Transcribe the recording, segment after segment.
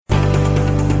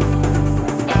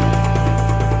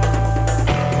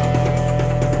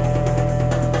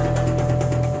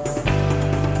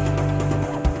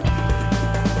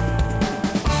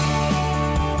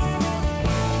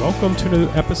Welcome to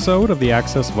an episode of the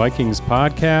Access Vikings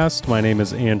podcast. My name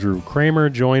is Andrew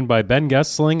Krammer, joined by Ben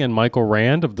Goessling and Michael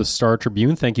Rand of the Star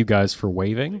Tribune. Thank you guys for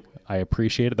waving. I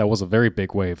appreciate it. That was a very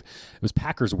big wave. It was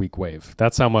Packers Week wave.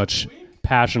 That's how much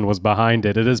passion was behind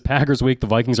it. It is Packers Week. The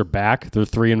Vikings are back. They're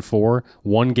 3-4.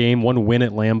 One game, one win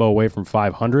at Lambeau away from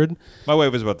 500. My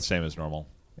wave was about the same as normal.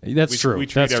 That's true. We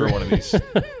treat every one of these.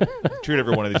 Treat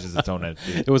every one of these as its own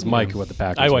entity. It was Mike who had the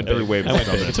Packers. I went every wave.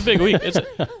 It's a big week.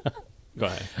 Go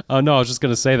ahead. No, I was just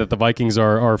going to say that the Vikings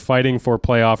are fighting for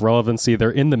playoff relevancy. They're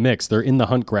in the mix. They're in the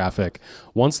hunt graphic.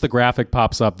 Once the graphic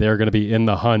pops up, they're going to be in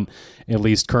the hunt, at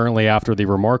least currently after the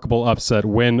remarkable upset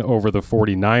win over the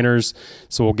 49ers.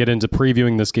 So we'll get into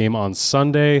previewing this game on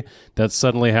Sunday. That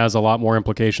suddenly has a lot more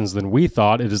implications than we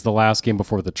thought. It is the last game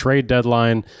before the trade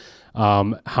deadline.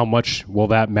 How much will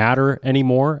that matter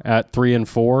anymore at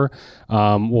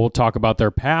 3-4? We'll talk about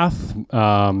their path,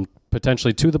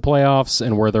 potentially to the playoffs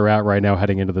and where they're at right now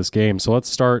heading into this game. So let's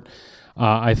start,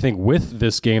 I think, with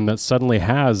this game that suddenly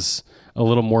has a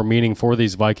little more meaning for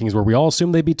these Vikings, where we all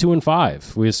assume they'd be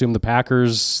 2-5. We assume the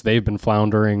Packers, they've been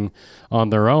floundering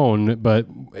on their own, but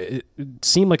it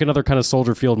seemed like another kind of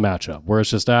Soldier Field matchup where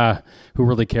it's just, who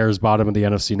really cares, bottom of the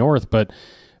NFC North? But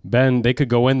Ben, they could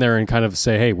go in there and kind of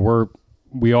say, hey,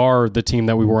 we are the team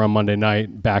that we were on Monday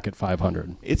night, back at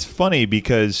 500. It's funny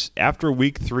because after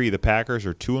week 3, the Packers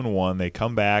are 2-1. They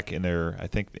come back in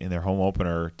their home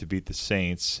opener to beat the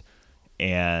Saints,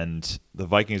 and the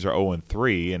Vikings are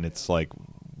 0-3. And it's like,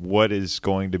 what is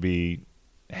going to be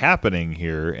happening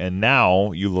here? And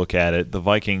now you look at it, the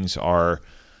Vikings are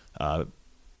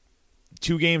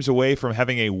 2 games away from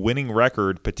having a winning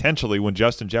record potentially when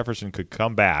Justin Jefferson could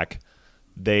come back.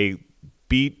 They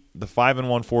beat the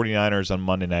 5-1 49ers on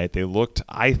Monday night. They looked,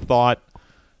 I thought,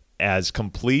 as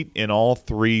complete in all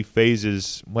 3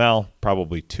 phases. Well,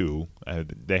 probably 2.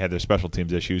 They had their special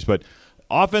teams issues. But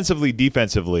offensively,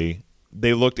 defensively,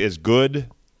 they looked as good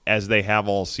as they have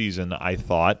all season, I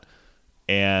thought.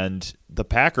 And the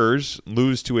Packers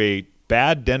lose to a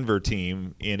bad Denver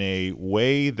team in a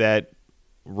way that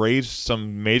raised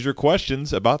some major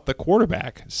questions about the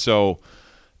quarterback. So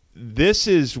this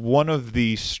is one of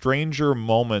the stranger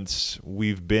moments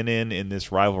we've been in this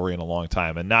rivalry in a long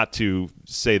time. And not to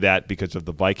say that because of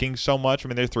the Vikings so much. I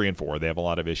mean, they're 3-4. They have a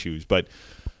lot of issues. But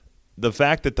the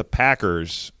fact that the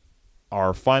Packers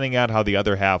are finding out how the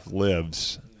other half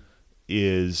lives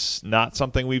is not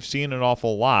something we've seen an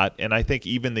awful lot. And I think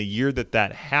even the year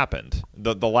that happened,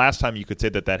 the last time you could say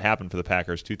that happened for the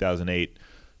Packers, 2008,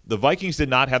 the Vikings did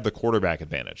not have the quarterback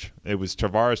advantage. It was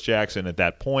Tavares Jackson at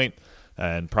that point,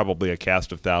 and probably a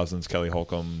cast of thousands. Kelly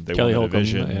Holcomb, they won the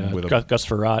division with Gus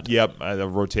Farrat. Yep, a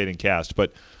rotating cast.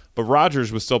 But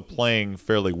Rodgers was still playing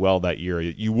fairly well that year.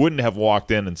 You wouldn't have walked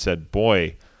in and said,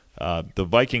 "Boy, the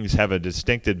Vikings have a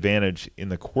distinct advantage in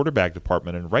the quarterback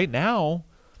department." And right now,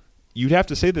 you'd have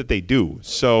to say that they do.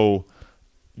 So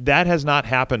that has not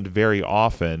happened very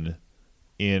often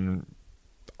in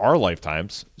our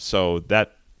lifetimes. So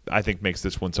that, I think, makes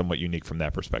this one somewhat unique from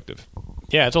that perspective.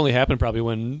 Yeah, it's only happened probably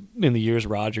when in the years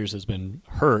Rodgers has been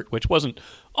hurt, which wasn't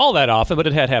all that often, but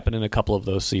it had happened in a couple of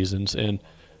those seasons. And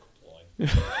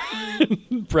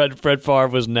Fred Favre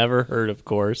was never hurt, of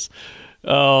course.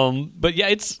 But yeah,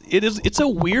 it's a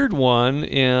weird one,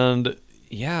 and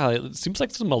yeah, it seems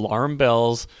like some alarm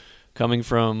bells coming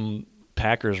from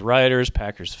Packers writers,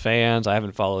 Packers fans. I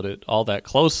haven't followed it all that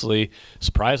closely,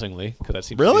 surprisingly, because that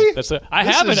seems really. I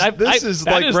haven't. This is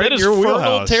right in your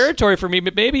wheelhouse. Territory for me.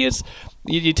 But maybe it's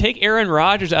you take Aaron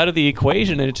Rodgers out of the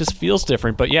equation and it just feels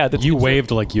different. But yeah, you waved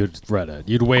like you had read it.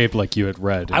 You'd waved like you had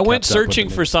read. I went searching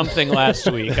for something last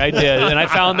week. I did, and I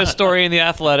found this story in The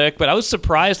Athletic. But I was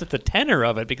surprised at the tenor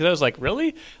of it because I was like,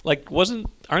 really? Like,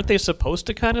 aren't they supposed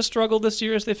to kind of struggle this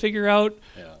year as they figure out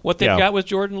what they've got with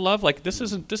Jordan Love? Like, this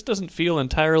doesn't feel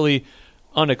entirely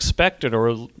unexpected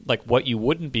or like what you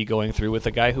wouldn't be going through with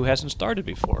a guy who hasn't started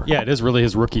before. Yeah, it is really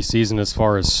his rookie season as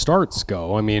far as starts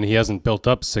go. I mean, he hasn't built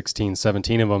up 16,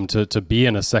 17 of them to be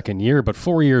in a second year, but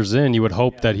 4 years in, you would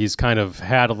hope that he's kind of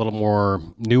had a little more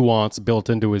nuance built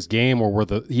into his game, or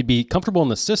he'd be comfortable in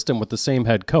the system with the same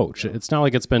head coach. It's not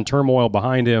like it's been turmoil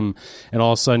behind him and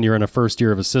all of a sudden you're in a first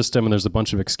year of a system and there's a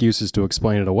bunch of excuses to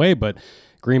explain it away, but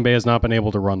Green Bay has not been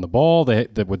able to run the ball.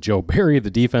 With Joe Barry, the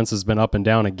defense has been up and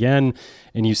down again,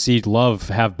 and you see Love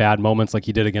have bad moments like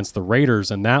he did against the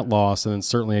Raiders in that loss, and then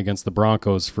certainly against the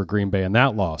Broncos for Green Bay in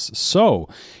that loss. So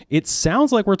it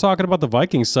sounds like we're talking about the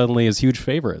Vikings suddenly as huge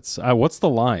favorites. What's the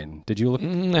line? Did you look?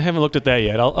 I haven't looked at that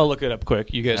yet. I'll look it up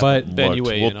quick. You guys, Ben, you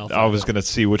weigh in. I was going to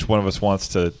see which one of us wants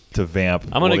to vamp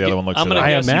while the other one looks at it.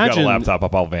 I imagine you've got a laptop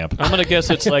up. I'll vamp. I'm going to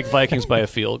guess it's like Vikings by a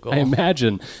field goal. I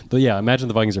imagine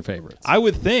the Vikings are favorites. I would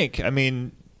would think, I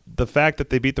mean, the fact that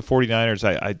they beat the 49ers,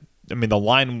 I mean, the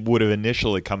line would have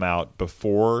initially come out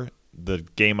before the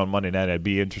game on Monday night. I'd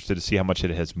be interested to see how much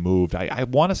it has moved. I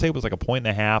want to say it was like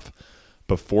 1.5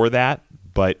 before that,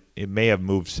 but it may have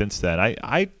moved since then.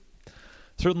 I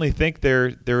certainly think they're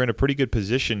in a pretty good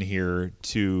position here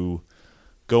to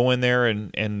go in there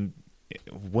and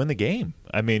win the game.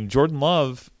 I mean, Jordan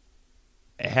Love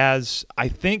has, I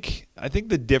think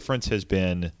the difference has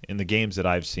been in the games that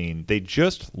I've seen, they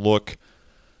just look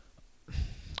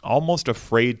almost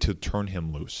afraid to turn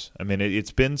him loose. I mean,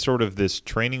 it's been sort of this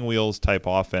training wheels type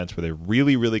offense where they're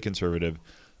really, really conservative,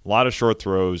 a lot of short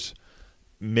throws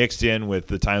mixed in with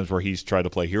the times where he's tried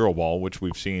to play hero ball, which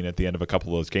we've seen at the end of a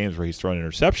couple of those games where he's thrown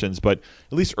interceptions. But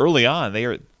at least early on, they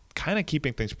are kind of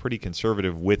keeping things pretty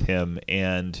conservative with him.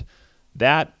 And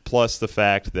that plus the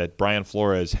fact that Brian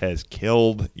Flores has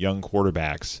killed young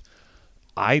quarterbacks,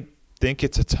 I think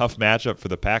it's a tough matchup for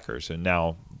the Packers. And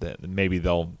now maybe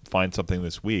they'll find something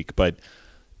this week. But,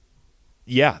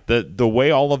 yeah, the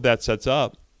way all of that sets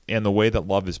up and the way that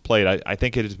Love has played, I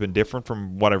think it has been different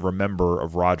from what I remember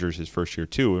of Rodgers his first year,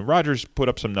 too. And Rodgers put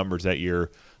up some numbers that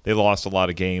year. They lost a lot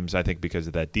of games, I think, because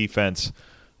of that defense.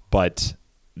 But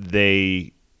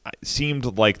they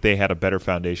seemed like they had a better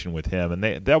foundation with him.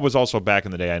 And that was also back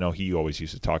in the day. I know he always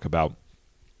used to talk about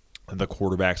the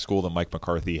quarterback school that Mike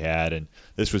McCarthy had. And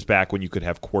this was back when you could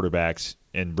have quarterbacks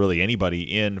and really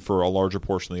anybody in for a larger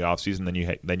portion of the offseason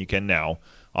than you can now.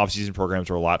 Offseason programs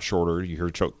are a lot shorter. You hear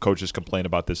coaches complain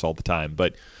about this all the time.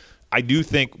 But I do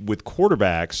think with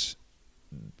quarterbacks,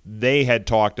 they had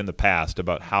talked in the past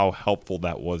about how helpful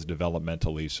that was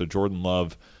developmentally. So Jordan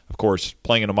Love, of course,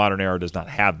 playing in a modern era does not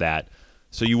have that.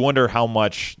 So you wonder how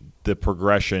much the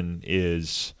progression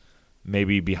is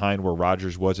maybe behind where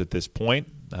Rodgers was at this point.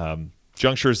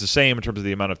 Juncture is the same in terms of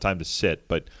the amount of time to sit,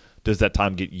 but does that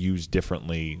time get used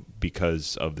differently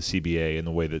because of the CBA and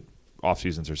the way that off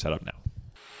seasons are set up now?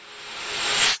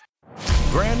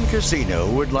 Grand Casino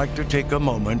would like to take a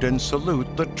moment and salute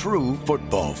the true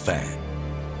football fan.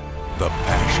 The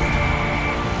passion,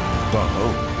 the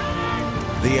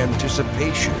hope, the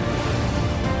anticipation,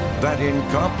 that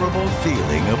incomparable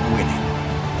feeling of winning.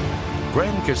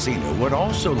 Grand Casino would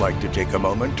also like to take a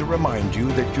moment to remind you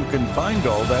that you can find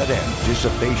all that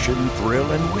anticipation, thrill,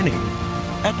 and winning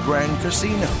at Grand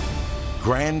Casino.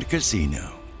 Grand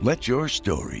Casino. Let your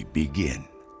story begin.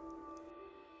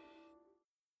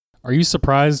 Are you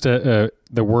surprised that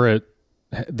we're at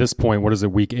this point, what is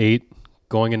it, week 8,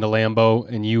 going into Lambeau,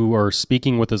 and you are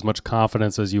speaking with as much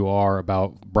confidence as you are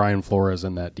about Brian Flores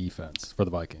and that defense for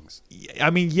the Vikings?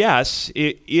 I mean, yes,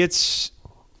 it's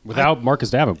without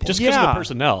Marcus Davenport. Just because of the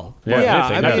personnel.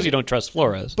 Yeah. Not because you don't trust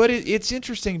Flores. But it's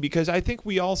interesting because I think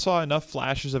we all saw enough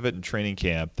flashes of it in training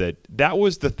camp that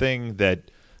was the thing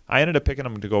that I ended up picking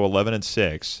them to go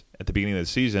 11-6 at the beginning of the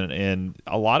season, and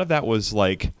a lot of that was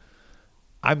like,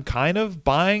 I'm kind of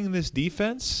buying this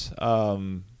defense.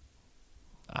 I'm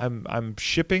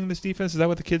shipping this defense. Is that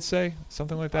what the kids say?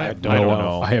 Something like that? I don't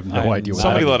know. I have no idea.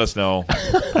 Somebody let us know.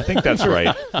 I think that's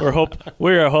right.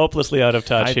 We're hopelessly out of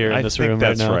touch here in this room right now. I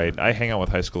think that's right. I hang out with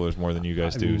high schoolers more than you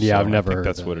guys do. Yeah, so I've never I think heard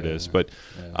that's that. what it is. But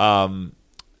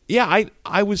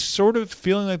I was sort of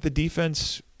feeling like the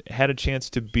defense had a chance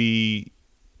to be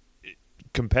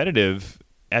competitive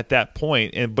at that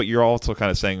point, but you're also kind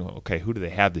of saying, okay, who do they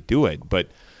have to do it? But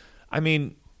I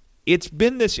mean, it's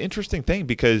been this interesting thing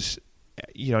because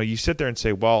you sit there and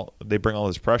say, well, they bring all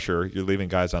this pressure, you're leaving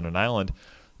guys on an island.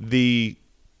 The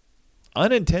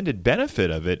unintended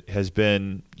benefit of it has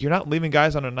been you're not leaving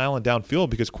guys on an island downfield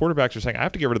because quarterbacks are saying, I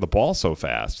have to get rid of the ball so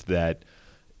fast that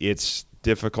it's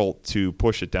difficult to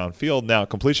push it downfield. Now,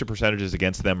 completion percentages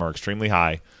against them are extremely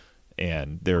high,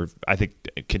 and they're, I think,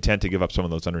 content to give up some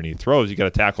of those underneath throws. You got to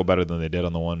tackle better than they did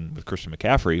on the one with Christian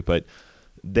McCaffrey, but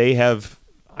they have,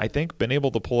 I think, been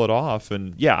able to pull it off.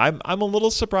 And yeah, I'm a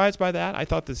little surprised by that. I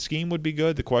thought the scheme would be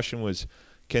good. The question was,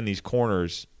 can these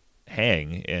corners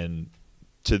hang? And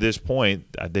to this point,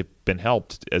 they've been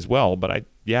helped as well. But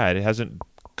it hasn't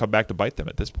come back to bite them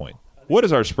at this point. What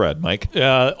is our spread, Mike?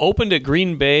 Opened at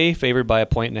Green Bay, favored by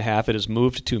 1.5. It has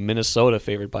moved to Minnesota,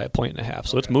 favored by 1.5.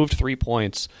 So it's moved 3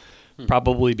 points,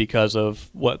 probably because of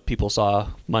what people saw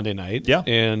Monday night. Yeah,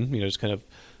 and just kind of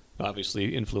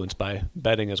obviously influenced by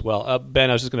betting as well. Ben,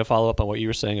 I was just going to follow up on what you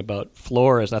were saying about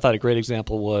Flores. I thought a great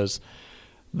example was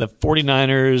the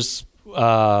 49ers,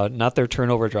 not their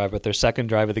turnover drive, but their second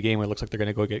drive of the game where it looks like they're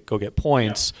going to go get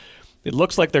points. Yeah. It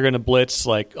looks like they're going to blitz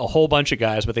like a whole bunch of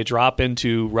guys, but they drop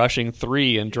into rushing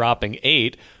 3 and dropping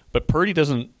 8. But Purdy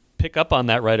doesn't pick up on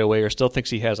that right away or still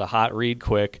thinks he has a hot read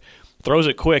quick. Throws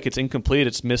it quick. It's incomplete.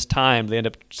 It's missed time. They end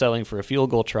up settling for a field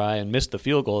goal try and missed the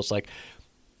field goal. It's like,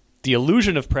 the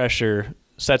illusion of pressure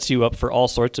sets you up for all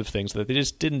sorts of things that they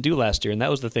just didn't do last year. And that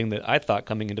was the thing that I thought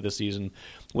coming into the season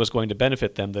was going to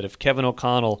benefit them, that if Kevin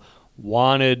O'Connell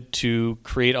wanted to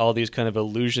create all these kind of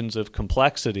illusions of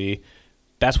complexity,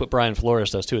 that's what Brian Flores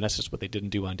does too, and that's just what they didn't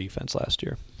do on defense last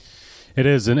year. It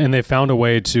is, and they found a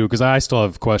way to, because I still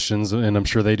have questions, and I'm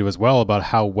sure they do as well, about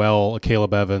how well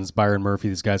Caleb Evans, Byron Murphy,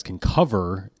 these guys can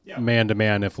cover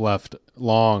man-to-man if left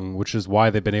long, which is why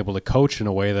they've been able to coach in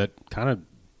a way that kind of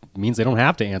means they don't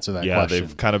have to answer that question. Yeah,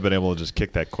 they've kind of been able to just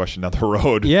kick that question down the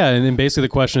road. Yeah, and then basically the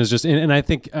question is just, and I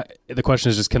think the question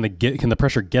is just, can the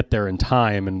pressure get there in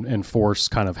time and force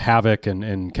kind of havoc,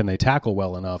 and can they tackle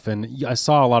well enough? And I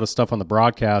saw a lot of stuff on the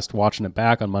broadcast, watching it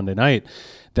back on Monday night,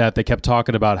 that they kept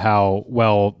talking about how,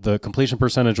 well, the completion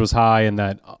percentage was high and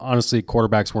that, honestly,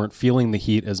 quarterbacks weren't feeling the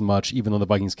heat as much, even though the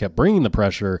Vikings kept bringing the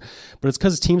pressure. But it's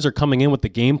because teams are coming in with the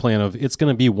game plan of it's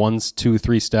going to be 1, 2,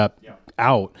 3 step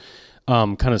out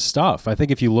kind of stuff. I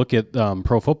think if you look at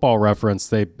Pro Football Reference,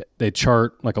 they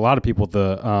chart, like a lot of people,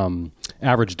 the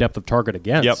average depth of target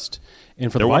against.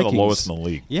 And for They're the Vikings, one of the lowest in the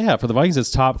league. Yeah, for the Vikings, it's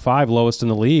top 5 lowest in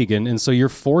the league. And so you're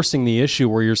forcing the issue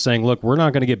where you're saying, look, we're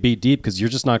not going to get beat deep because you're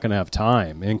just not going to have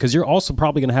time. And because you're also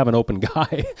probably going to have an open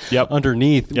guy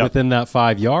underneath within that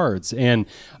 5 yards. And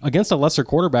against a lesser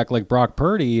quarterback like Brock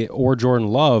Purdy or Jordan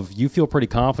Love, you feel pretty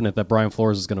confident that Brian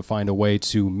Flores is going to find a way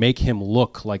to make him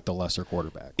look like the lesser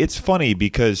quarterback. It's funny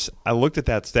because I looked at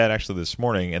that stat actually this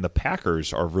morning, and the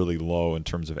Packers are really low in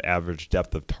terms of average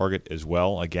depth of target as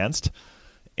well against.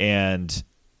 And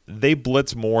they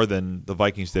blitz more than the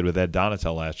Vikings did with Ed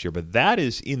Donatel last year. But that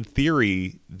is, in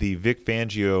theory, the Vic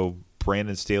Fangio,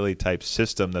 Brandon Staley type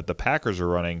system that the Packers are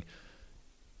running.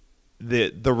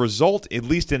 The result, at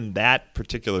least in that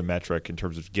particular metric, in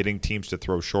terms of getting teams to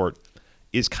throw short,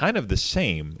 is kind of the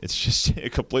same. It's just a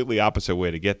completely opposite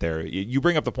way to get there. You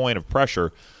bring up the point of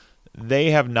pressure.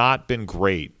 They have not been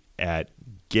great at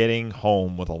getting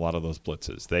home with a lot of those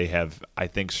blitzes. They have, I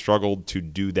think, struggled to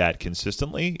do that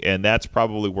consistently, and that's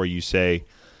probably where you say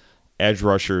edge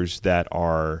rushers that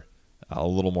are a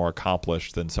little more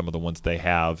accomplished than some of the ones they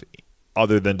have,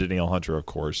 other than Danielle Hunter, of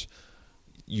course.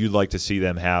 You'd like to see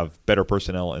them have better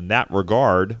personnel in that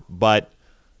regard, but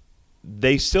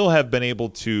they still have been able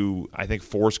to, I think,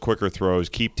 force quicker throws,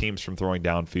 keep teams from throwing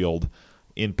downfield,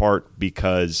 in part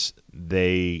because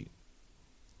they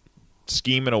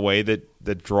scheme in a way that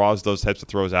draws those types of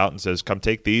throws out and says, come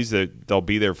take these, they'll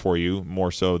be there for you,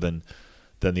 more so than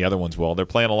the other ones will. They're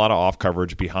playing a lot of off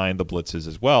coverage behind the blitzes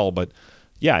as well, but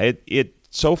yeah, it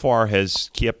so far has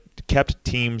kept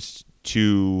teams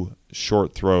to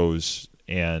short throws,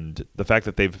 and the fact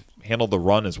that they've handled the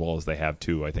run as well as they have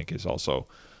too, I think, has also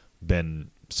been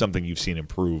something you've seen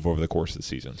improve over the course of the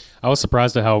season. I was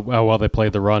surprised at how well they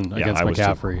played the run against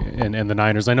McCaffrey and the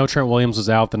Niners. I know Trent Williams was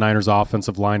out. The Niners'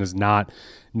 offensive line is not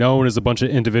known as a bunch of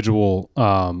individual,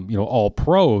 all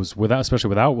pros, especially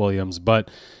without Williams. But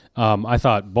I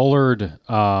thought Bullard,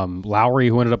 Lowry,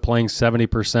 who ended up playing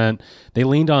 70%, they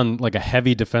leaned on like a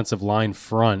heavy defensive line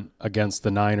front against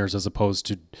the Niners as opposed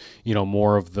to,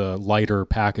 more of the lighter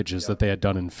packages that they had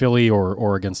done in Philly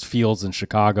or against Fields in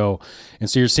Chicago. And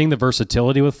so you're seeing the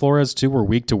versatility with Flores too, where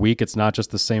week to week, it's not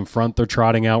just the same front they're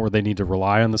trotting out where they need to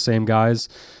rely on the same guys.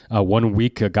 1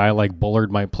 week, a guy like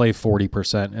Bullard might play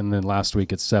 40%, and then last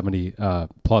week it's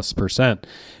 70+%.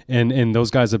 And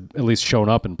those guys have at least shown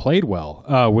up and played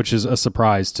well, which is a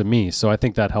surprise to me. So I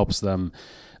think that helps them,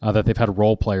 that they've had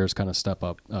role players kind of step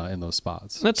up in those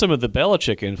spots. That's some of the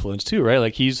Belichick influence too, right?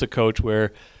 Like he's the coach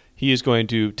where he is going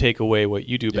to take away what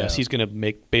you do best. He's going to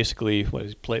make basically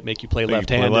make you play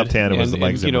left-handed. Left-handed was the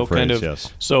Mike Zimmer phrase,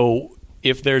 yes. So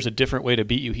if there's a different way to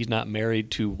beat you, he's not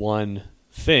married to one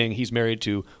thing. He's married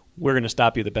to, we're going to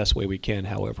stop you the best way we can,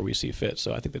 however we see fit.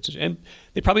 So I think and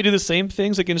they probably do the same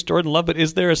things against Jordan Love, but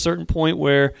is there a certain point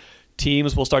where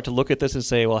teams will start to look at this and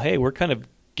say, well, hey, we're kind of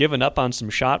giving up on some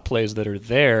shot plays that are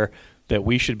there that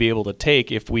we should be able to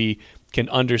take if we can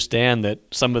understand that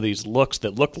some of these looks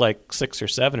that look like 6 or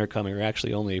 7 are coming are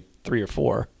actually only 3 or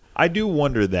 4. I do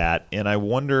wonder that, and I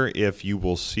wonder if you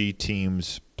will see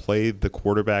teams play the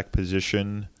quarterback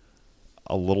position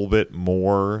a little bit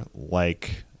more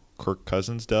like Kirk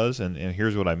Cousins does, and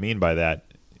here's what I mean by that.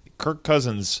 Kirk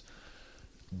Cousins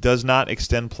does not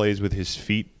extend plays with his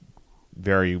feet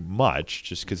very much,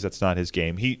 just because that's not his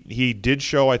game. He did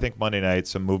show, I think, Monday night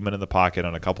some movement in the pocket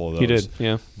on a couple of those. He did,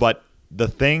 yeah. But the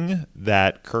thing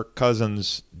that Kirk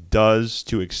Cousins does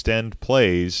to extend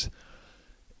plays,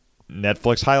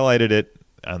 Netflix highlighted it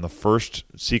on the first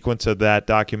sequence of that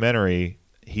documentary.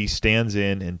 He stands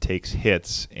in and takes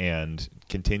hits and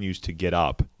continues to get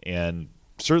up, and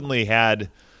certainly had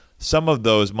some of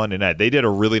those Monday night, they did a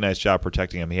really nice job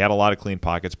protecting him. He had a lot of clean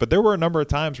pockets, but there were a number of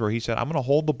times where he said, I'm going to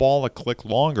hold the ball a click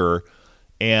longer.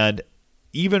 And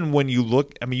even when you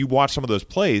look, I mean, you watch some of those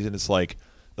plays, and it's like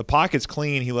the pocket's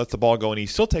clean, he lets the ball go, and he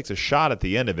still takes a shot at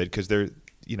the end of it because they're,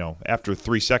 after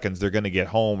 3 seconds, they're going to get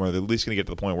home, or they're at least going to get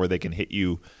to the point where they can hit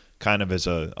you kind of as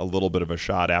a little bit of a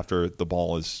shot after the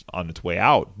ball is on its way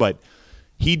out. But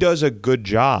he does a good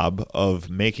job of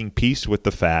making peace with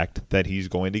the fact that he's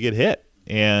going to get hit.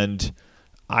 And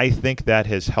I think that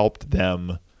has helped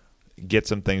them get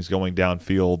some things going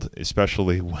downfield,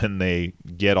 especially when they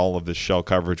get all of this shell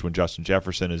coverage when Justin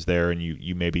Jefferson is there, and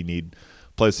you maybe need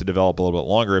plays to develop a little bit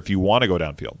longer if you want to go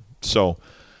downfield. So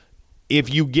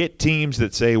if you get teams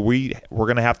that say we're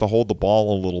going to have to hold the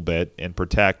ball a little bit and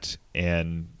protect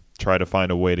and try to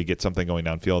find a way to get something going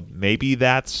downfield, maybe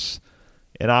that's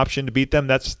an option to beat them.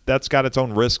 That's got its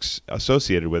own risks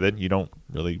associated with it. You don't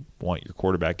really want your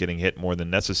quarterback getting hit more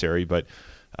than necessary, but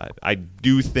I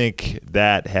do think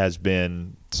that has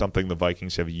been something the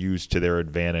Vikings have used to their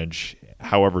advantage,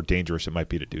 however dangerous it might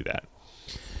be to do that.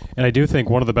 And I do think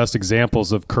one of the best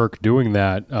examples of Kirk doing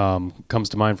that comes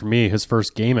to mind for me. His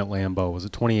first game at Lambeau was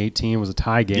it 2018? Was a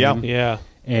tie game. Yeah.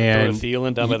 And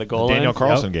Thielen down by the goal line. Daniel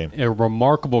Carlson game. A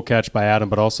remarkable catch by Adam,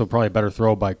 but also probably a better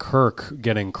throw by Kirk,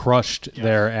 getting crushed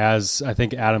there as I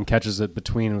think Adam catches it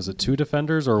between, was it 2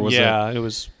 defenders? Or was it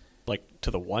was like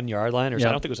to the 1 yard line. I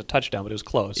don't think it was a touchdown, but it was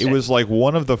close. It was like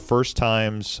one of the first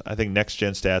times I think next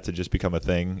gen stats had just become a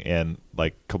thing, and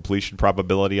like completion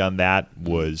probability on that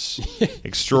was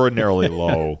extraordinarily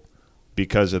low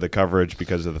because of the coverage,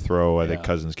 because of the throw. I think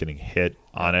Cousins getting hit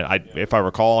on it. If I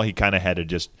recall, he kind of had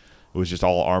to it was just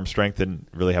all arm strength, didn't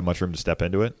really have much room to step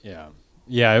into it.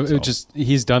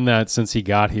 He's done that since he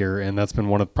got here, and that's been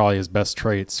one of probably his best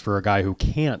traits for a guy who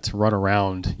can't run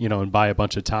around, and buy a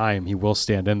bunch of time. He will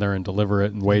stand in there and deliver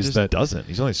it in ways that doesn't.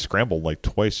 He's only scrambled like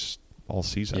twice all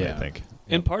season, I think.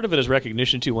 And part of it is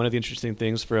recognition too. One of the interesting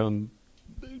things from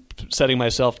setting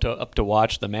myself up to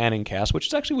watch the Manning cast,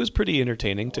 which actually was pretty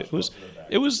entertaining. It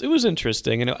was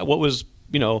interesting, and what was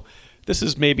this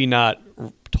is maybe not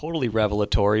totally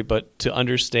revelatory, but to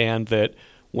understand that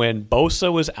when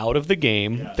Bosa was out of the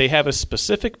game, they have a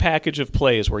specific package of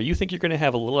plays where you think you're going to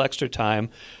have a little extra time.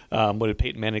 What did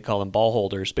Peyton Manning call them? Ball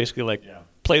holders. Basically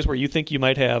plays where you think you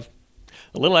might have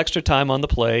a little extra time on the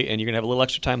play and you're going to have a little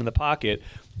extra time in the pocket.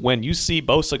 When you see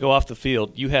Bosa go off the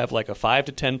field, you have like a 5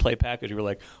 to 10 play package. We're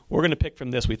like, we're going to pick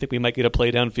from this. We think we might get a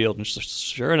play downfield. And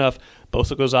sure enough,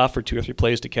 Bosa goes off for 2 or 3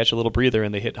 plays to catch a little breather,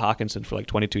 and they hit Hawkinson for like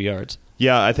 22 yards.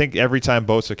 Yeah, I think every time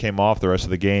Bosa came off the rest of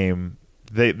the game,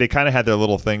 they kind of had their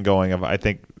little thing going. I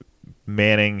think Peyton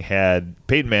Manning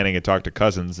had talked to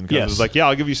Cousins, and Cousins was like,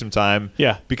 I'll give you some time.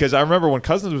 Yeah. Because I remember when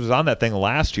Cousins was on that thing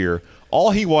last year,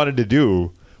 all he wanted to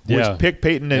do was pick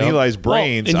Peyton and Eli's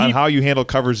brains on how you handle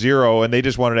cover zero, and they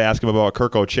just wanted to ask him about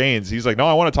Kirko Chains. He's like, no,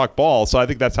 I want to talk ball. So I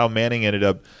think that's how Manning ended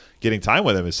up getting time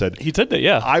with him. He said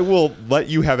that, I will let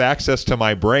you have access to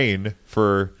my brain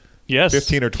for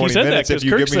 15 or 20 minutes if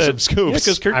you give me some scoops. Yeah,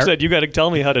 because Kirk said, you got to tell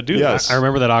me how to do this. I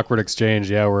remember that awkward exchange,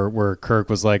 where Kirk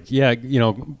was like,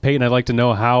 Peyton, I'd like to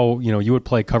know how, you would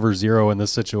play cover zero in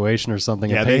this situation or something.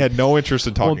 Yeah, they had no interest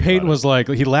in talking about it. Peyton was like,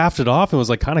 he laughed it off and was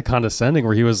like kind of condescending,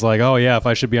 where he was like, oh, yeah, if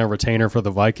I should be on retainer for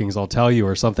the Vikings, I'll tell you,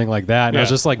 or something like that. And I was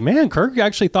just like, man, Kirk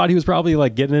actually thought he was probably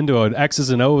like getting into an X's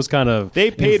and O's kind of They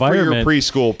paid for your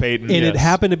preschool, Peyton. And it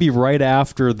happened to be right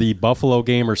after the Buffalo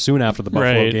game, or soon after the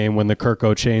Buffalo game, when the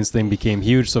Kirko Chains thing became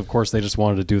huge. So of course they just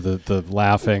wanted to do the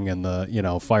laughing and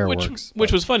the fireworks,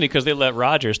 which was funny because they let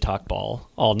Rodgers talk ball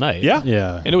all night. Yeah,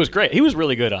 and it was great. He was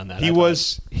really good on that. He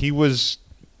was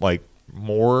like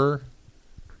more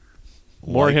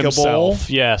likable, himself.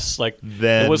 Yes, like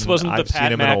it wasn't I've the Pat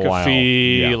seen him in a while.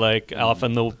 McAfee like off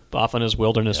on his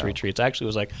wilderness retreats. Actually, it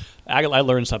was like I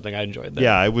learned something. I enjoyed that.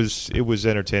 Yeah, it was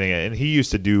entertaining, and he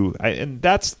used to do. And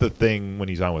that's the thing when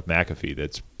he's on with McAfee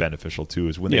that's beneficial too,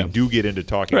 is when they do get into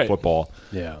talking football.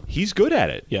 Yeah, he's good at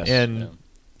it. Yes, and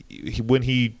when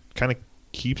he kind of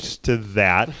keeps to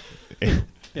that.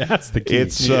 Yeah, that's the key.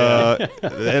 It's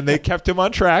and they kept him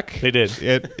on track. They did.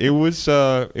 It was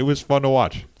fun to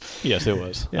watch. Yes, it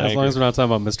was. Yeah, as long as we're not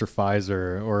talking about Mr.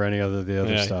 Pfizer or any of the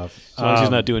other stuff. As long as he's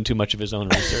not doing too much of his own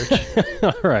research.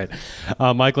 All right,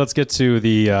 Mike. Let's get to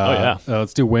the.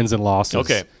 Let's do wins and losses.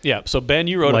 Okay. Yeah. So Ben,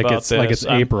 you wrote about this. Like it's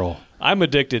April. I'm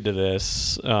addicted to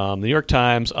this. New York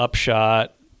Times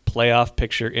Upshot playoff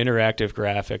picture interactive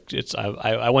graphic.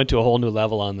 I went to a whole new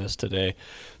level on this today.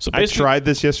 So I tried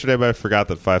this yesterday, but I forgot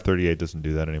that 538 doesn't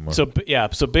do that anymore. So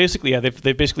basically,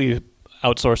 they've basically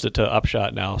outsourced it to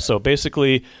Upshot now. So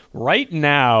basically, right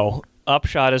now,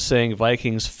 Upshot is saying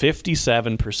Vikings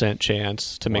 57%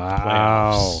 chance to make the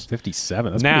Wow, playoffs.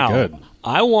 57. That's Now, pretty good.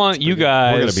 I want you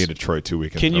guys. We're going to be in Detroit 2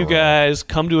 weekends. Can in a you row. guys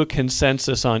come to a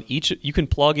consensus on each? You can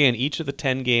plug in each of the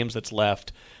 10 games that's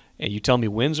left, and you tell me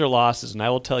wins or losses, and I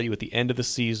will tell you at the end of the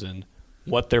season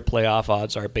what their playoff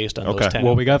odds are based on those 10.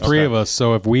 Well, we got 3 of us,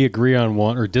 so if we agree on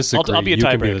one or disagree, I'll be a you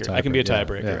can tiebreaker. the I can be a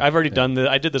tiebreaker. Yeah. I've already done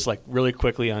I did this like really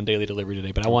quickly on Daily Delivery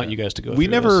today, but I want you guys to go. We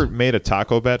through never this. made a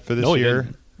taco bet for this No, we year.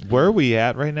 didn't. Where are we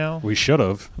at right now? We should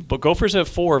have. But Gophers have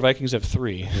 4, Vikings have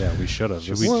 3. Yeah, we should have.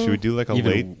 Should we do like a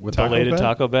Even late with taco Belated bet?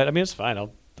 taco bet. I mean, it's fine.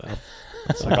 I'll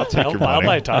Take your I'll money.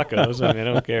 buy tacos. I mean,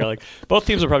 I don't care. Like both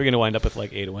teams are probably going to wind up with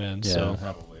like 8 wins. Yeah, So,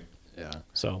 probably. Yeah.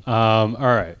 so All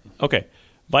right. okay,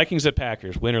 Vikings at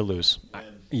Packers, win or lose.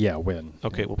 Yeah, win.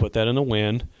 Okay, we'll put that in a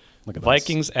win. Look at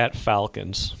Vikings at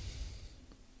Falcons.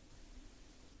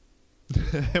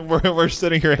 we're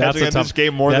sitting here That's hedging a on tough this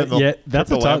game more than the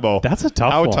that's a triple tough. Lambeau. That's a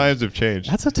tough How one. times have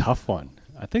changed. That's a tough one.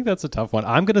 I think that's a tough one.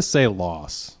 I'm gonna say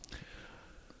loss,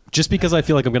 just because I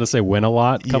feel like I'm gonna say win a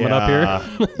lot coming up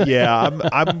here. Yeah,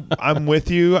 I'm with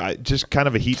you. Just kind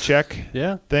of a heat check.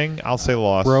 Yeah. Thing. I'll say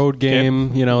loss. Road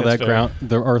game, That's that fair. ground,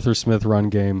 the Arthur Smith run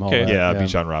game. All Okay. that, Yeah,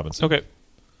 Bijan Robinson. Okay,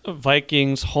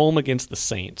 Vikings home against the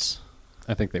Saints.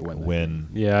 I think they win. That Win.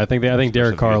 game. Yeah, I think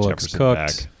Derek Especially Carr if you get looks Jefferson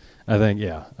cooked. back. I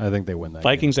think they win that.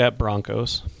 Vikings at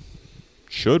Broncos.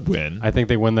 Should win. Game. I think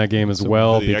they win that game as So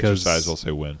well for the because exercise will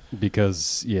say win.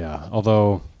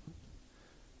 Although,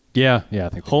 I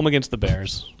think they Home against the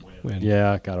Bears. Win.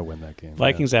 Yeah, gotta win that game.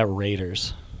 Vikings at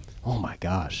Raiders. Yeah. Oh my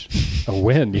gosh, a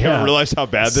win. You Yeah. don't realize how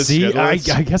bad this See, schedule I is?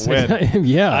 guess Win.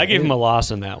 yeah. I gave him a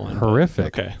loss in that one. but-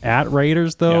 horrific. Okay. At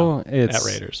Raiders though, Yeah, it's at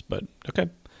Raiders, but okay.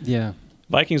 Yeah,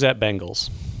 Vikings at Bengals.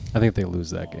 I think they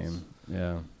lose that game.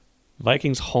 Yeah.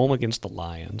 Vikings home against the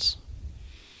Lions.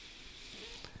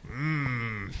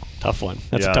 Tough one.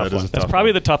 That's Yeah, a tough that is one. a That's tough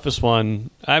probably one. the toughest one.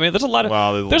 I mean, there's a lot of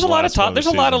Wow, there's a lot of last one of the there's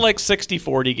a lot of season. like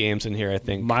 60-40 games in here. I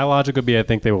think. My logic would be I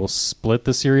think they will split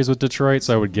the series with Detroit,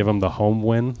 so I would give them the home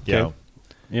win. Yeah.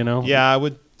 You know? Yeah, I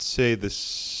would say the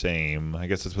same. I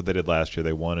guess that's what they did last year.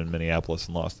 They won in Minneapolis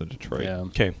and lost in Detroit. Yeah.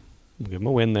 Okay, we'll give them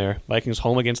a win there. Vikings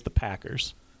home against the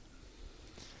Packers.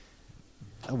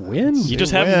 A win? You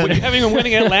just win. have you're having them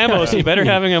winning at Lambeau, so you better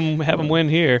have them win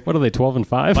here. What are they,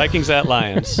 12-5? Vikings at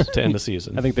Lions to end the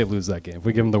season. I think they lose that game. If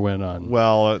we give them the win on.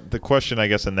 Well, the question, I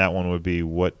guess, in that one would be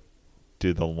what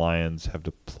do the Lions have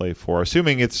to play for?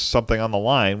 Assuming it's something on the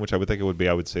line, which I would think it would be,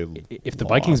 I would say if the loss.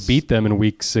 Vikings beat them in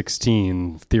Week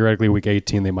 16, theoretically Week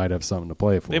 18 they might have something to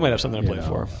play for. They might have something to play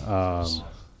for.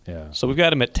 Yeah. So we've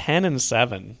got them at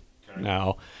 10-7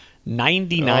 now. Oh my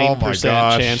 99%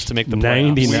 gosh. chance to make the playoffs.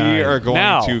 99. We are going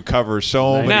Now- to cover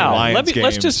so many Now, Lions games.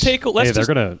 let's just take. Let's Hey, they're just,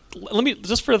 gonna- let me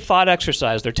just for the thought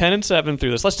exercise. They're 10-7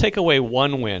 through this. Let's take away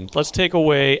one win. Let's take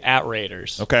away at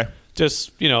Raiders. Okay.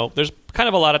 Just there's kind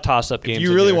of a lot of toss-up games. If you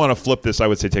in really there. want to flip this, I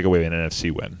would say take away an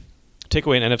NFC win. take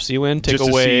away an NFC win, take Just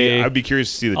to away. see, I'd be curious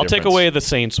to see the I'll difference. take away the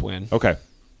Saints win. Okay.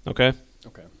 Okay.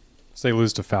 Okay. So they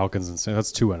lose to Falcons and Saints.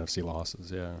 That's 2 NFC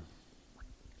losses, yeah.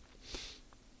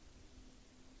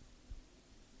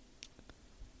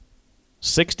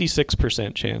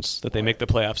 66% chance that they make the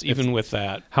playoffs, even with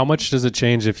that. How much does it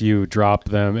change if you drop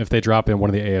them, if they drop in one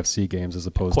of the AFC games as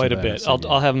opposed Quite to a the bit. NFC I'll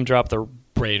game? have them drop the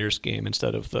Raiders game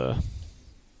instead of the.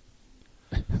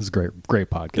 This is great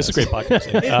podcast. This is a great podcast.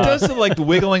 It does the, like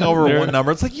wiggling over they're- one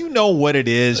number. It's like you know what it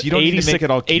is. You don't need to make it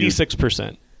all cute.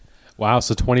 86%. Wow,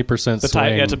 so 20%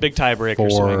 swing. Yeah, it's a big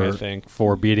tiebreaker swing, I think.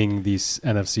 for beating these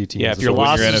NFC teams. Yeah, if your So win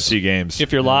losses, your NFC games.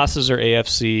 if your losses are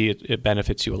AFC, it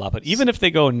benefits you a lot. But even if they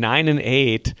go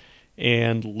 9-8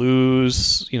 and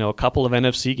lose, a couple of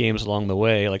NFC games along the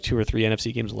way, like 2 or 3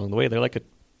 NFC games along the way, they're like a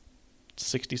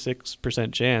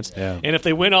 66% chance. Yeah. And if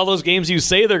they win all those games you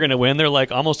say they're going to win, they're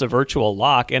like almost a virtual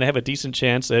lock, and have a decent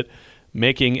chance at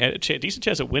decent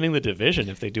chance at winning the division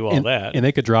if they do all that. And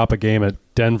they could drop a game at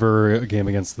Denver, a game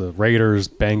against the Raiders,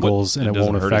 Bengals, and it it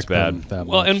won't doesn't hurt affect as bad. them that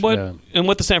Well, much. and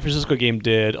what the San Francisco game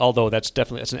did, although that's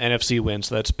an NFC win,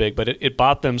 so that's big, but it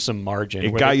bought them some margin.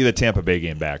 It where got they- you the Tampa Bay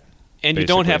game back. and you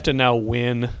don't basically. have to now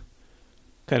win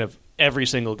kind of every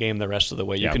single game the rest of the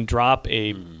way. You Yeah. can drop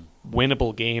a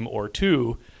winnable game or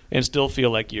two and still feel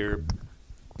like you're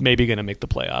maybe going to make the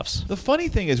playoffs. The funny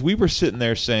thing is, we were sitting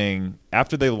there saying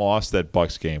after they lost that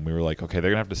Bucs game, we were like, okay, they're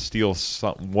gonna have to steal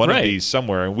one Right. of these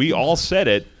somewhere, and we all said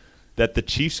it that the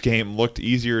Chiefs game looked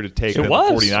easier to take It than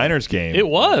was. the 49ers game. It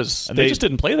was. And They they- just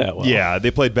didn't play that well. Yeah,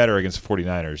 they played better against the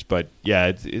 49ers, but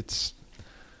yeah, it's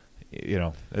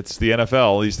it's the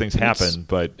NFL. These things happen,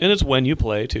 but And it's when you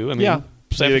play, too. I mean, Yeah.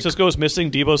 San Yeah, Francisco is missing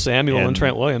Deebo Samuel and and-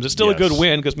 Trent Williams. It's still a good yes.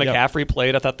 win because Yep. McCaffrey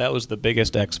played. I thought that was the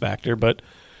biggest X factor, but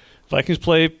Vikings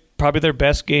play probably their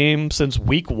best game since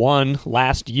week 1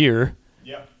 last year.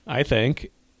 Yeah. I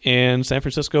think. And San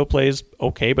Francisco plays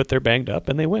okay, but they're banged up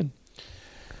and they win.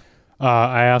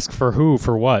 I ask for who,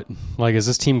 for what? Like, is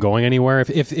this team going anywhere?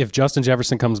 If Justin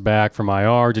Jefferson comes back from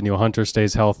IR, Danielle Hunter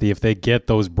stays healthy, if they get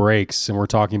those breaks, and we're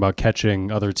talking about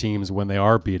catching other teams when they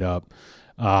are beat up,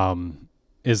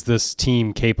 is this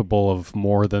team capable of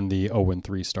more than the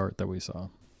 0-3 start that we saw?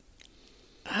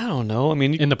 I don't know. I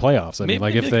mean, in the playoffs,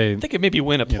 they could maybe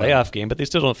win a playoff game, but they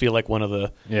still don't feel like one of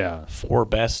the 4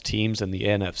 best teams in the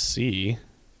NFC.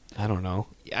 I don't know.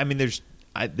 I mean, there's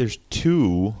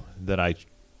 2 that I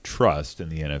trust in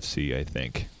the NFC, I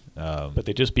think. But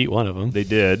they just beat one of them. They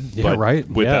did. Yeah, but right.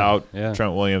 Without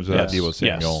Trent Williams, without Deebo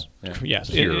Samuel. Yes.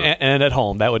 And at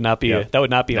home, that would not be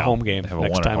a home game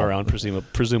next time around,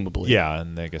 presumably. Yeah,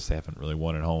 and I guess they haven't really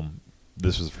won at home.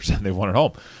 This was the first time they won at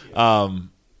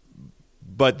home.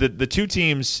 But the 2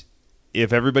 teams,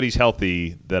 if everybody's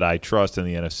healthy, that I trust in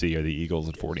the NFC are the Eagles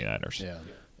and 49ers. Yeah.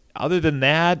 Other than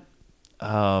that,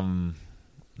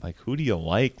 like, who do you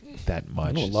like that much?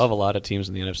 I don't love a lot of teams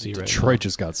in the NFC right now. Detroit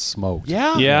just got smoked.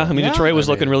 Yeah. I mean, Detroit was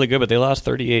looking really good, but they lost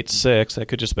 38-6. That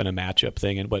could just been a matchup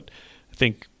thing. But I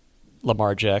think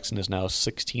Lamar Jackson is now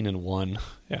 16-1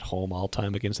 at home all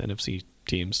time against NFC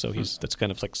teams. So that's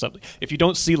kind of like something. If you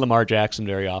don't see Lamar Jackson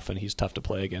very often, he's tough to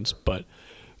play against. But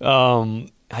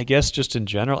I guess just in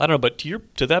general, I don't know. But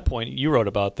to that point, you wrote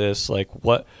about this. Like,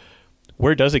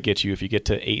 where does it get you if you get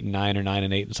to 8-9 or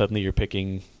 9-8 and suddenly you're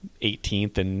picking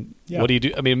 18th? And what do you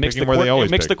do? I mean, it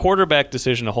makes the quarterback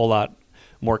decision a whole lot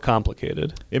more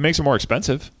complicated. It makes it more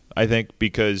expensive, I think,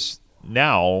 because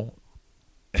now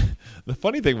the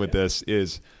funny thing with this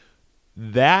is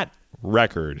that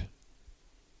record.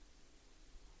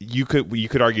 You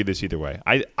could argue this either way.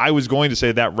 I was going to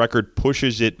say that record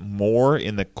pushes it more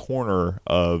in the corner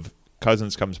of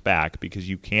Cousins comes back because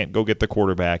you can't go get the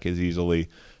quarterback as easily.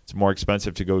 It's more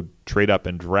expensive to go trade up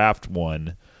and draft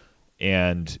one,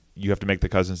 and you have to make the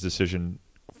Cousins decision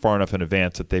far enough in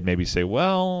advance that they maybe say,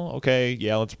 well, okay,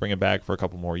 yeah, let's bring him back for a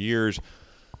couple more years.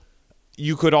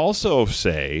 You could also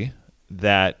say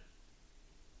that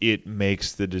it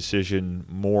makes the decision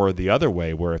more the other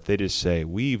way, where if they just say,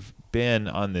 we've been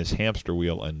on this hamster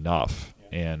wheel enough,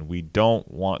 and we don't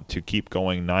want to keep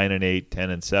going 9-8,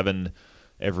 10-7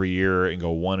 every year and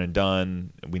go one and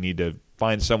done. We need to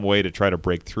find some way to try to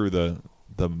break through the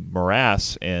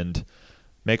morass and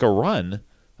make a run.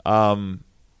 I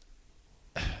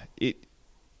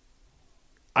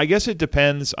guess it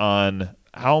depends on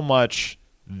how much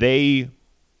they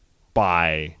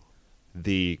buy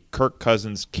the Kirk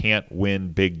Cousins can't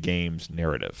win big games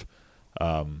narrative,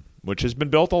 which has been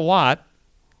built a lot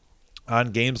on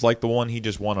games like the one he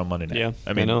just won on Monday night. Yeah,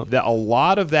 I mean, a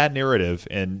lot of that narrative,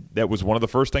 and that was one of the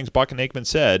first things Buck and Aikman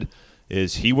said,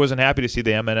 is he wasn't happy to see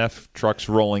the MNF trucks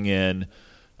rolling in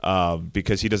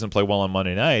because he doesn't play well on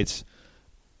Monday nights.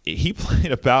 He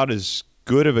played about as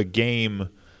good of a game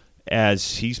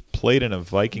as he's played in a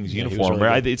Vikings uniform.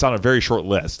 Really it's on a very short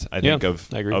list, I think, of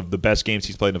the best games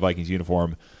he's played in a Vikings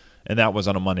uniform, and that was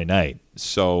on a Monday night.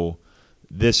 So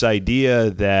this idea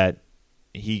that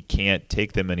he can't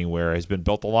take them anywhere has been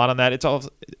built a lot on that. It's all,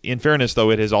 in fairness,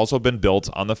 though, it has also been built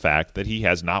on the fact that he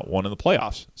has not won in the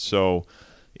playoffs. So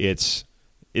it's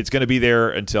going to be there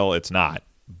until it's not.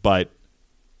 But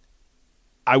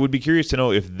I would be curious to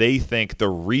know if they think the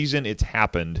reason it's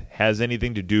happened has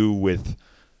anything to do with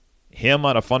him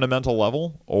on a fundamental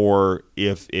level, or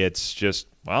if it's just,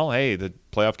 well, hey, the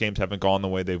playoff games haven't gone the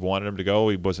way they've wanted them to go.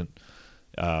 He wasn't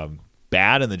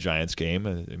bad in the Giants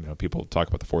game. People talk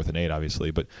about the 4th and 8, obviously,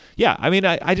 but yeah, I mean,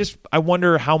 I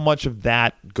wonder how much of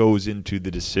that goes into the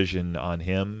decision on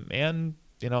him. And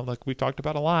like we talked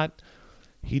about a lot,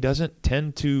 he doesn't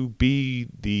tend to be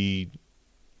the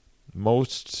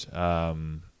most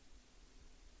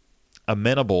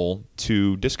amenable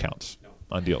to discounts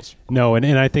on deals. No, and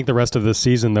I think the rest of the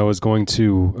season, though, is going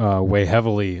to weigh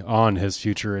heavily on his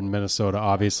future in Minnesota,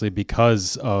 obviously,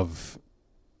 because of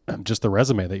just the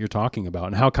resume that you're talking about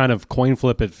and how kind of coin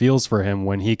flip it feels for him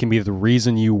when he can be the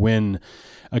reason you win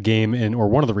a game or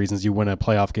one of the reasons you win a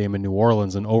playoff game in New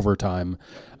Orleans in overtime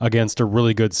against a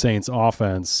really good Saints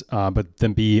offense, but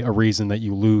then be a reason that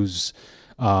you lose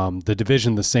the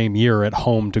division the same year at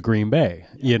home to Green Bay,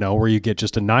 where you get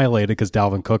just annihilated because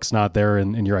Dalvin Cook's not there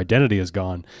and your identity is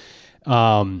gone.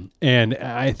 And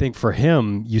I think for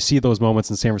him, you see those moments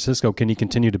in San Francisco. Can he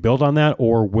continue to build on that,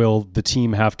 or will the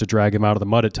team have to drag him out of the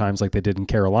mud at times like they did in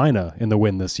Carolina in the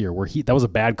win this year, where that was a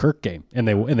bad Kirk game and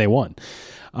they won.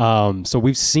 So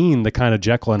we've seen the kind of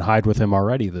Jekyll and Hyde with him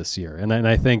already this year. And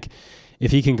I think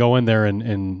if he can go in there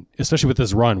and especially with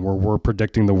this run where we're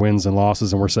predicting the wins and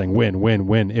losses and we're saying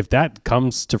win, if that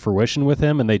comes to fruition with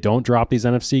him and they don't drop these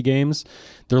NFC games,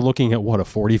 they're looking at what, a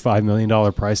 $45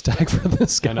 million price tag for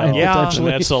this guy. Yeah, and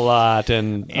that's a lot.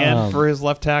 And for his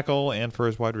left tackle and for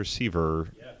his wide receiver,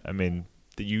 I mean,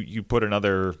 you put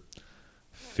another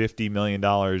 $50 million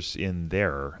in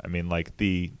there. I mean, like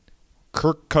the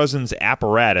Kirk Cousins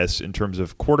apparatus in terms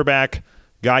of quarterback,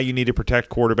 guy you need to protect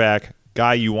quarterback,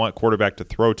 guy you want quarterback to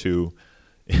throw to,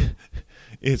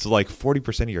 it's like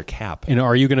 40% of your cap. And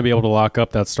are you going to be able to lock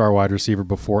up that star wide receiver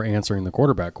before answering the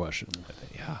quarterback question?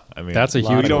 Yeah, I mean, that's a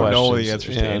huge. We don't know questions. the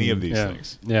answers to any of these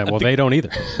things. Yeah, well, they don't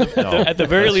either. At the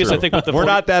very least, true. I think with the we're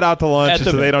not that out to lunch,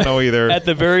 so they don't know either. At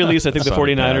the very least, I think the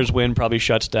Something 49ers bad. win probably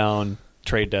shuts down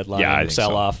trade deadline, Yeah, I think sell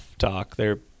so. off talk.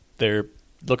 They're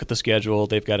look at the schedule.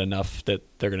 They've got enough that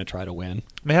they're going to try to win.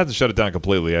 I mean, it hasn't shut it down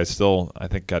completely. I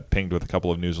think got pinged with a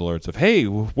couple of news alerts of, hey,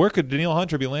 where could Danielle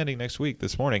Hunter be landing next week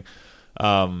this morning?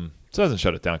 So it hasn't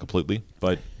shut it down completely,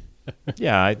 but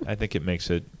yeah, I think it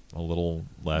makes it a little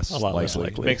less less likely.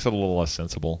 likely. It makes it a little less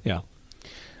sensible. Yeah.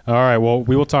 All right, well,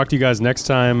 we will talk to you guys next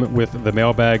time with the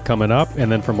mailbag coming up,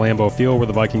 and then from Lambeau Field, where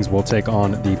the Vikings will take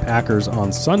on the Packers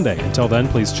on Sunday. Until then,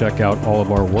 please check out all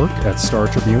of our work at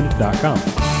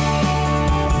StarTribune.com.